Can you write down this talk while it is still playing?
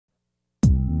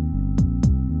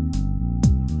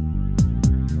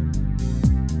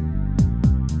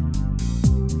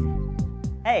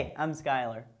Hey, I'm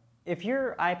Skylar. If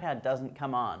your iPad doesn't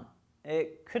come on,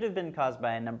 it could have been caused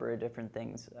by a number of different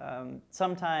things.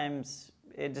 Sometimes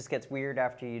it just gets weird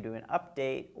after you do an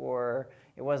update, or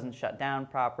it wasn't shut down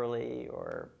properly,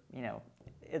 or,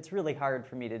 it's really hard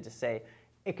for me to just say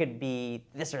it could be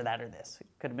this or that or this. It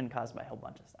could have been caused by a whole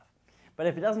bunch of stuff. But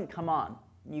if it doesn't come on,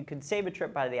 you could save a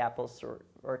trip by the Apple Store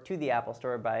or to the Apple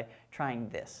Store by trying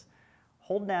this.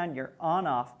 Hold down your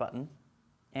on-off button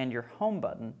and your home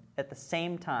button at the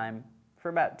same time for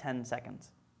about 10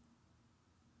 seconds.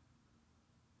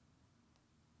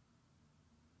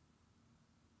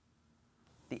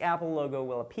 The Apple logo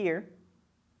will appear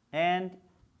and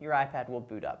your iPad will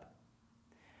boot up.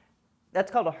 That's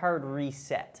called a hard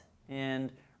reset,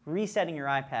 and resetting your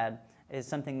iPad is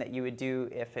something that you would do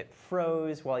if it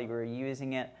froze while you were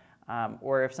using it,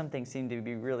 or if something seemed to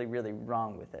be really, really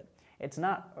wrong with it. It's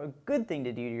not a good thing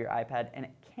to do to your iPad, and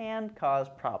it can cause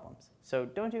problems. So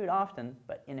don't do it often,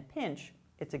 but in a pinch,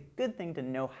 it's a good thing to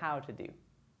know how to do.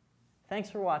 Thanks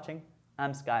for watching.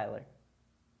 I'm Skylar.